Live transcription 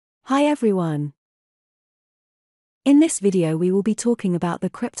Hi everyone! In this video we will be talking about the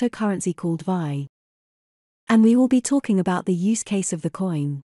cryptocurrency called DeFi. And we will be talking about the use case of the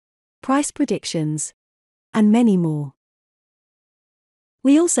coin, price predictions, and many more.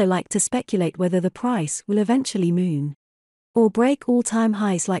 We also like to speculate whether the price will eventually moon or break all-time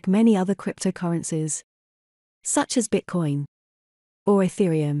highs like many other cryptocurrencies, such as Bitcoin or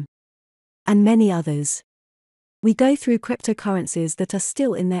Ethereum, and many others. We go through cryptocurrencies that are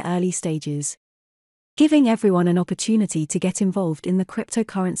still in their early stages, giving everyone an opportunity to get involved in the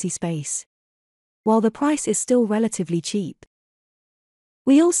cryptocurrency space, while the price is still relatively cheap.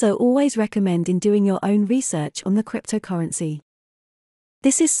 We also always recommend in doing your own research on the cryptocurrency.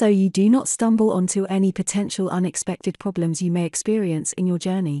 This is so you do not stumble onto any potential unexpected problems you may experience in your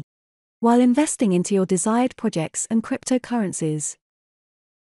journey while investing into your desired projects and cryptocurrencies.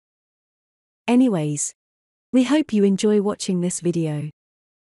 Anyways, we hope you enjoy watching this video,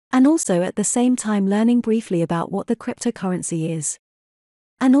 and also at the same time learning briefly about what the cryptocurrency is,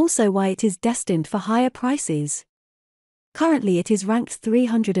 and also why it is destined for higher prices. Currently it is ranked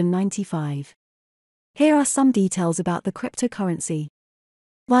 395. Here are some details about the cryptocurrency.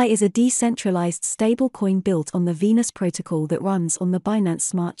 DeFi is a decentralized stablecoin built on the Venus protocol that runs on the Binance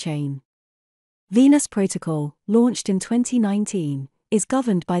Smart Chain. Venus protocol, launched in 2019, is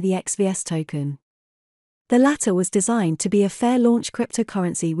governed by the XVS token. The latter was designed to be a fair launch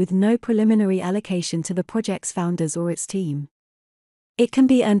cryptocurrency with no preliminary allocation to the project's founders or its team. It can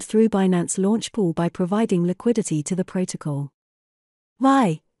be earned through Binance Launch Pool by providing liquidity to the protocol.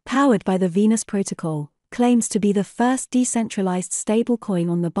 DeFi, powered by the Venus protocol, claims to be the first decentralized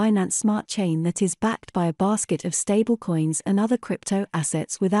stablecoin on the Binance Smart Chain that is backed by a basket of stablecoins and other crypto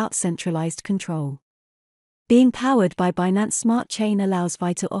assets without centralized control. Being powered by Binance Smart Chain allows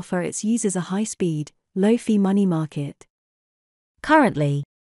DeFi to offer its users a high-speed, low-fee money market. Currently,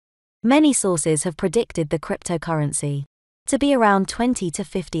 many sources have predicted the cryptocurrency to be around 20 to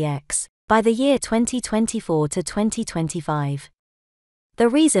 50x by the year 2024 to 2025. The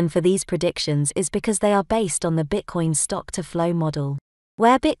reason for these predictions is because they are based on the Bitcoin stock-to-flow model,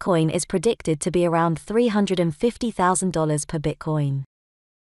 where Bitcoin is predicted to be around $350,000 per Bitcoin.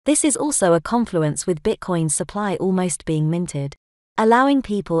 This is also a confluence with Bitcoin's supply almost being minted, allowing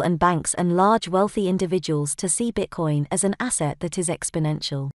people and banks and large wealthy individuals to see Bitcoin as an asset that is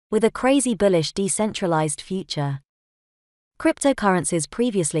exponential, with a crazy bullish decentralized future. Cryptocurrencies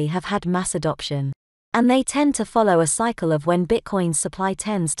previously have had mass adoption, and they tend to follow a cycle of when Bitcoin's supply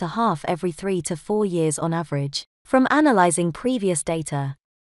tends to halve every 3 to 4 years on average. From analyzing previous data,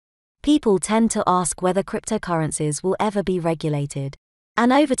 people tend to ask whether cryptocurrencies will ever be regulated,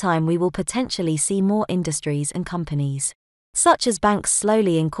 and over time we will potentially see more industries and companies, such as banks,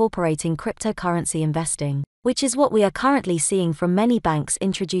 slowly incorporating cryptocurrency investing, which is what we are currently seeing from many banks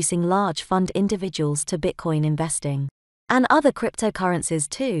introducing large fund individuals to Bitcoin investing, and other cryptocurrencies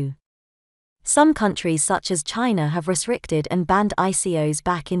too. Some countries such as China have restricted and banned ICOs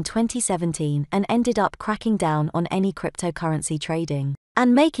back in 2017 and ended up cracking down on any cryptocurrency trading,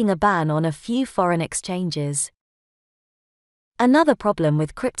 and making a ban on a few foreign exchanges. Another problem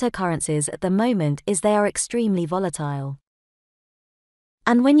with cryptocurrencies at the moment is they are extremely volatile.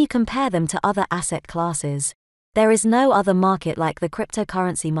 And when you compare them to other asset classes, there is no other market like the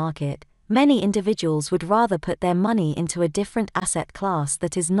cryptocurrency market. Many individuals would rather put their money into a different asset class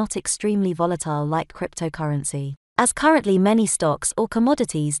that is not extremely volatile like cryptocurrency, as currently many stocks or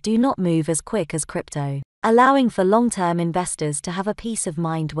commodities do not move as quick as crypto, allowing for long-term investors to have a peace of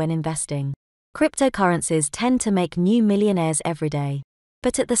mind when investing. Cryptocurrencies tend to make new millionaires every day,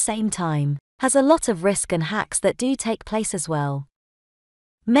 but at the same time, has a lot of risk and hacks that do take place as well.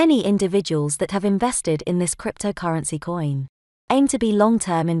 Many individuals that have invested in this cryptocurrency coin aim to be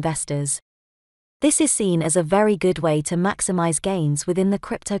long-term investors. This is seen as a very good way to maximize gains within the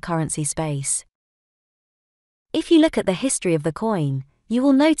cryptocurrency space. If you look at the history of the coin, you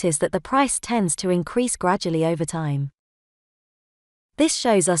will notice that the price tends to increase gradually over time. This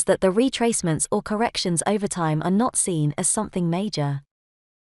shows us that the retracements or corrections over time are not seen as something major.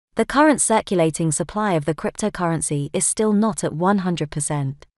 The current circulating supply of the cryptocurrency is still not at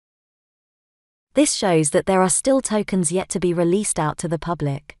 100%. This shows that there are still tokens yet to be released out to the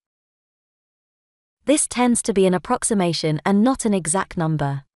public. This tends to be an approximation and not an exact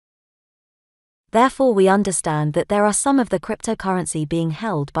number. Therefore, we understand that there are some of the cryptocurrency being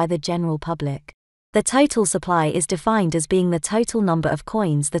held by the general public. The total supply is defined as being the total number of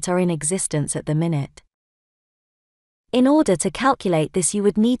coins that are in existence at the minute. In order to calculate this, you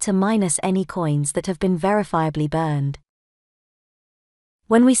would need to minus any coins that have been verifiably burned.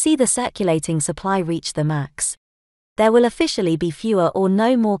 When we see the circulating supply reach the max, there will officially be fewer or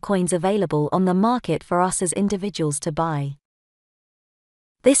no more coins available on the market for us as individuals to buy.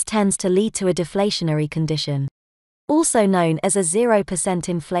 This tends to lead to a deflationary condition, also known as a 0%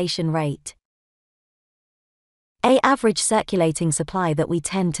 inflation rate. An average circulating supply that we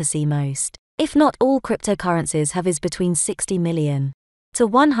tend to see most, if not all cryptocurrencies have, is between 60 million to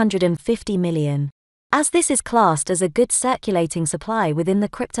 150 million, as this is classed as a good circulating supply within the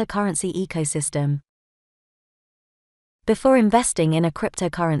cryptocurrency ecosystem. Before investing in a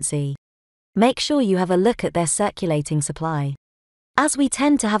cryptocurrency, make sure you have a look at their circulating supply, as we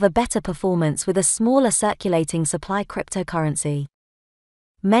tend to have a better performance with a smaller circulating supply cryptocurrency.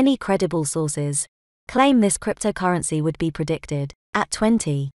 Many credible sources claim this cryptocurrency would be predicted at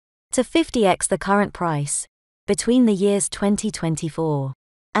 20 to 50x the current price between the years 2024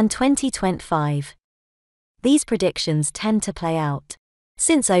 and 2025. These predictions tend to play out,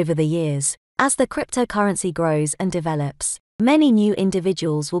 since over the years, as the cryptocurrency grows and develops, many new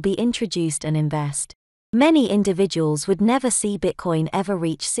individuals will be introduced and invest. Many individuals would never see Bitcoin ever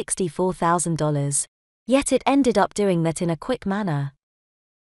reach $64,000, yet it ended up doing that in a quick manner.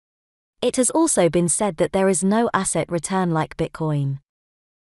 It has also been said that there is no asset return like Bitcoin.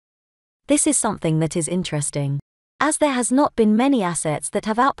 This is something that is interesting, as there has not been many assets that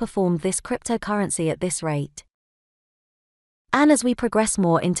have outperformed this cryptocurrency at this rate. And as we progress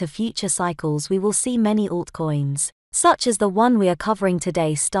more into future cycles, we will see many altcoins, such as the one we are covering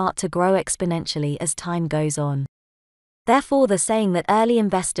today, start to grow exponentially as time goes on. Therefore, the saying that early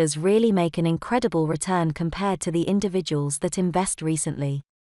investors really make an incredible return compared to the individuals that invest recently.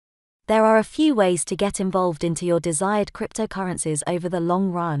 There are a few ways to get involved into your desired cryptocurrencies over the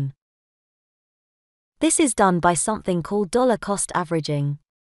long run. This is done by something called dollar cost averaging.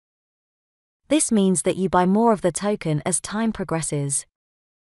 This means that you buy more of the token as time progresses.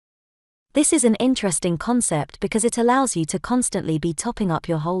 This is an interesting concept because it allows you to constantly be topping up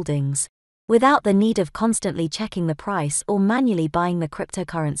your holdings, without the need of constantly checking the price or manually buying the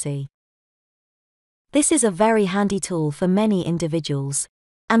cryptocurrency. This is a very handy tool for many individuals,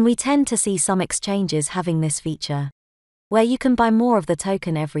 and we tend to see some exchanges having this feature, where you can buy more of the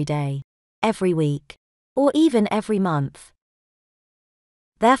token every day, every week, or even every month.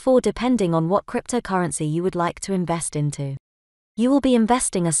 Therefore, depending on what cryptocurrency you would like to invest into, you will be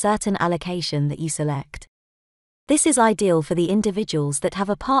investing a certain allocation that you select. This is ideal for the individuals that have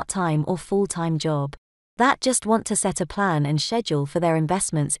a part-time or full-time job, that just want to set a plan and schedule for their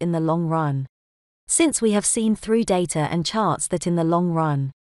investments in the long run. Since we have seen through data and charts that in the long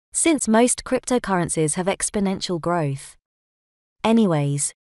run, since most cryptocurrencies have exponential growth.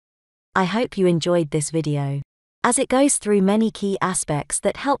 Anyways, I hope you enjoyed this video, as it goes through many key aspects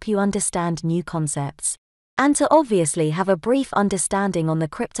that help you understand new concepts, and to obviously have a brief understanding on the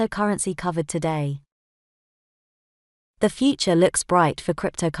cryptocurrency covered today. The future looks bright for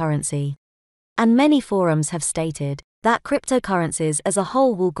cryptocurrency, and many forums have stated that cryptocurrencies as a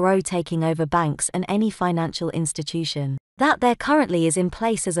whole will grow, taking over banks and any financial institution that there currently is in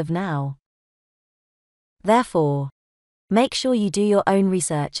place as of now. Therefore, make sure you do your own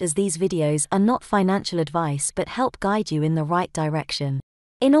research, as these videos are not financial advice but help guide you in the right direction,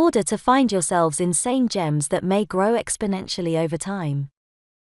 in order to find yourselves insane gems that may grow exponentially over time.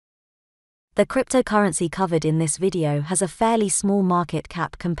 The cryptocurrency covered in this video has a fairly small market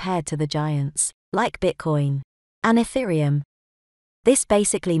cap compared to the giants, like Bitcoin and Ethereum. This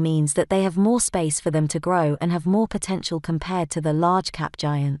basically means that they have more space for them to grow and have more potential compared to the large cap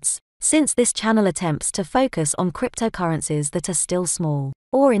giants, since this channel attempts to focus on cryptocurrencies that are still small,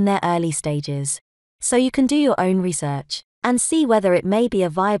 or in their early stages. So you can do your own research, and see whether it may be a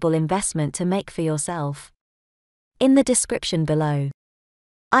viable investment to make for yourself. In the description below,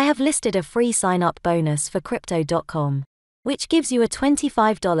 I have listed a free sign-up bonus for Crypto.com, which gives you a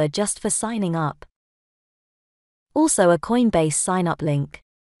 $25 just for signing up. Also a Coinbase sign-up link,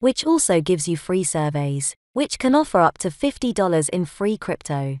 which also gives you free surveys, which can offer up to $50 in free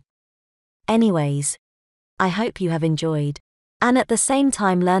crypto. Anyways, I hope you have enjoyed, and at the same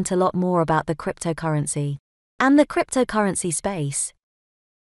time learnt a lot more about the cryptocurrency and the cryptocurrency space.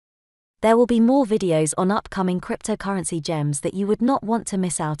 There will be more videos on upcoming cryptocurrency gems that you would not want to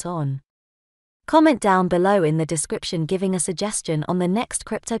miss out on. Comment down below in the description giving a suggestion on the next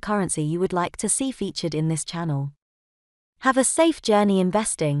cryptocurrency you would like to see featured in this channel. Have a safe journey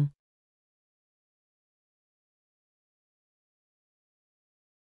investing.